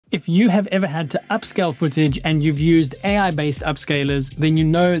If you have ever had to upscale footage and you've used AI-based upscalers, then you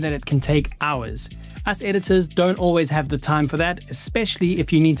know that it can take hours. Us editors don't always have the time for that, especially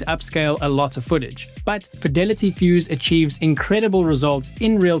if you need to upscale a lot of footage. But FidelityFuze achieves incredible results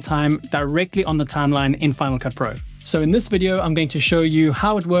in real time directly on the timeline in Final Cut Pro. So in this video, I'm going to show you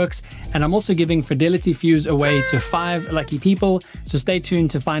how it works, and I'm also giving FidelityFuze away to 5 lucky people, so stay tuned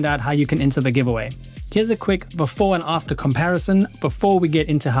to find out how you can enter the giveaway. Here's a quick before and after comparison before we get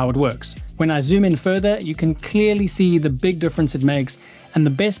into how it works. When I zoom in further, you can clearly see the big difference it makes, and the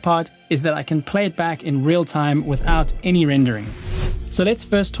best part is that I can play it back in real time without any rendering. So let's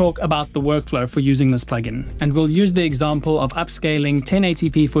first talk about the workflow for using this plugin, and we'll use the example of upscaling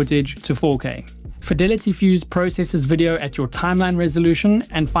 1080p footage to 4K. FidelityFuze processes video at your timeline resolution,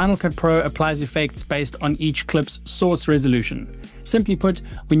 and Final Cut Pro applies effects based on each clip's source resolution. Simply put,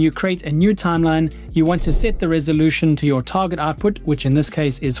 when you create a new timeline, you want to set the resolution to your target output, which in this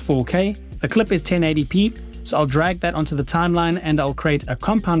case is 4K. The clip is 1080p, so I'll drag that onto the timeline and I'll create a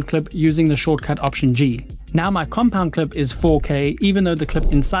compound clip using the shortcut option G. Now my compound clip is 4K, even though the clip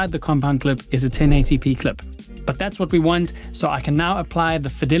inside the compound clip is a 1080p clip. But that's what we want, so I can now apply the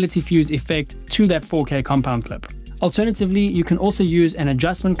FidelityFuze effect to that 4K compound clip. Alternatively, you can also use an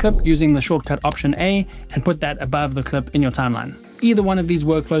adjustment clip using the shortcut option A and put that above the clip in your timeline. Either one of these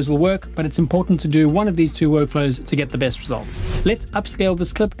workflows will work, but it's important to do one of these two workflows to get the best results. Let's upscale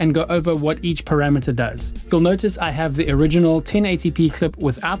this clip and go over what each parameter does. You'll notice I have the original 1080p clip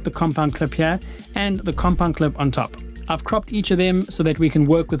without the compound clip here and the compound clip on top. I've cropped each of them so that we can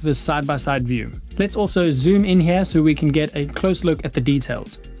work with this side-by-side view. Let's also zoom in here so we can get a close look at the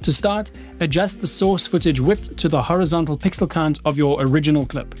details. To start, adjust the source footage width to the horizontal pixel count of your original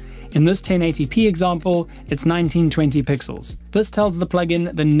clip. In this 1080p example, it's 1920 pixels. This tells the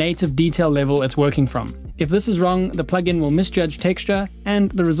plugin the native detail level it's working from. If this is wrong, the plugin will misjudge texture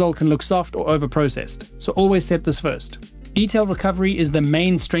and the result can look soft or over-processed. So always set this first. Detail recovery is the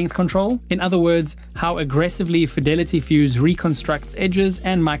main strength control. In other words, how aggressively FidelityFuze reconstructs edges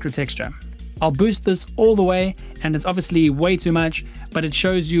and microtexture. I'll boost this all the way, and it's obviously way too much, but it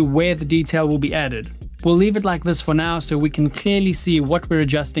shows you where the detail will be added. We'll leave it like this for now so we can clearly see what we're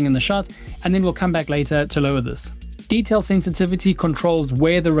adjusting in the shot, and then we'll come back later to lower this. Detail sensitivity controls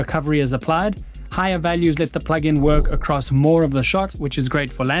where the recovery is applied. Higher values let the plugin work across more of the shot, which is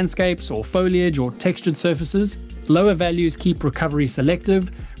great for landscapes or foliage or textured surfaces. Lower values keep recovery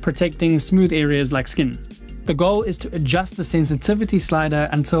selective, protecting smooth areas like skin. The goal is to adjust the sensitivity slider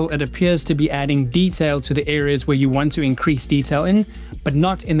until it appears to be adding detail to the areas where you want to increase detail in, but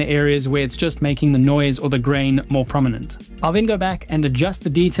not in the areas where it's just making the noise or the grain more prominent. I'll then go back and adjust the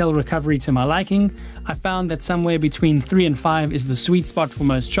detail recovery to my liking. I found that somewhere between 3 and 5 is the sweet spot for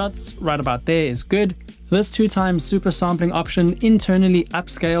most shots. Right about there is good. This 2x super sampling option internally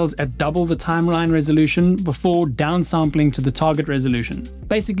upscales at double the timeline resolution before downsampling to the target resolution.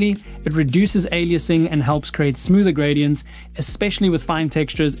 Basically, it reduces aliasing and helps create smoother gradients, especially with fine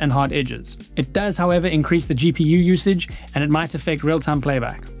textures and hard edges. It does, however, increase the GPU usage and it might affect real-time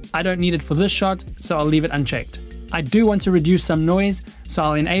playback. I don't need it for this shot, so I'll leave it unchecked. I do want to reduce some noise, so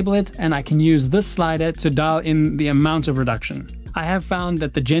I'll enable it, and I can use this slider to dial in the amount of reduction. I have found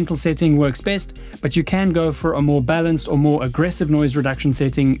that the gentle setting works best, but you can go for a more balanced or more aggressive noise reduction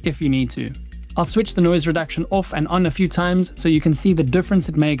setting if you need to. I'll switch the noise reduction off and on a few times so you can see the difference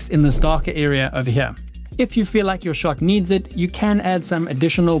it makes in this darker area over here. If you feel like your shot needs it, you can add some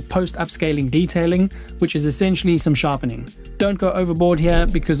additional post-upscaling detailing, which is essentially some sharpening. Don't go overboard here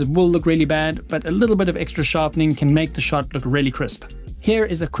because it will look really bad, but a little bit of extra sharpening can make the shot look really crisp. Here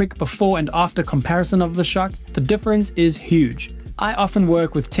is a quick before and after comparison of the shot. The difference is huge. I often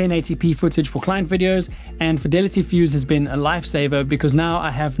work with 1080p footage for client videos, and FidelityFuze has been a lifesaver because now I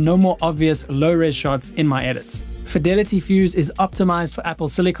have no more obvious low-res shots in my edits. FidelityFuze is optimized for Apple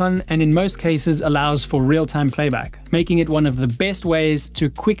Silicon and in most cases allows for real-time playback, making it one of the best ways to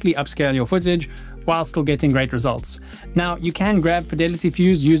quickly upscale your footage while still getting great results. Now, you can grab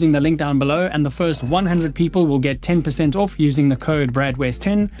FidelityFuze using the link down below, and the first 100 people will get 10% off using the code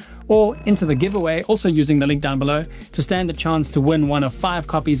BradWest10, or enter the giveaway also using the link down below to stand a chance to win one of 5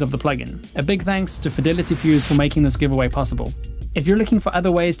 copies of the plugin. A big thanks to FidelityFuze for making this giveaway possible. If you're looking for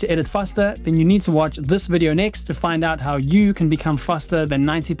other ways to edit faster, then you need to watch this video next to find out how you can become faster than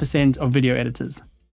 90% of video editors.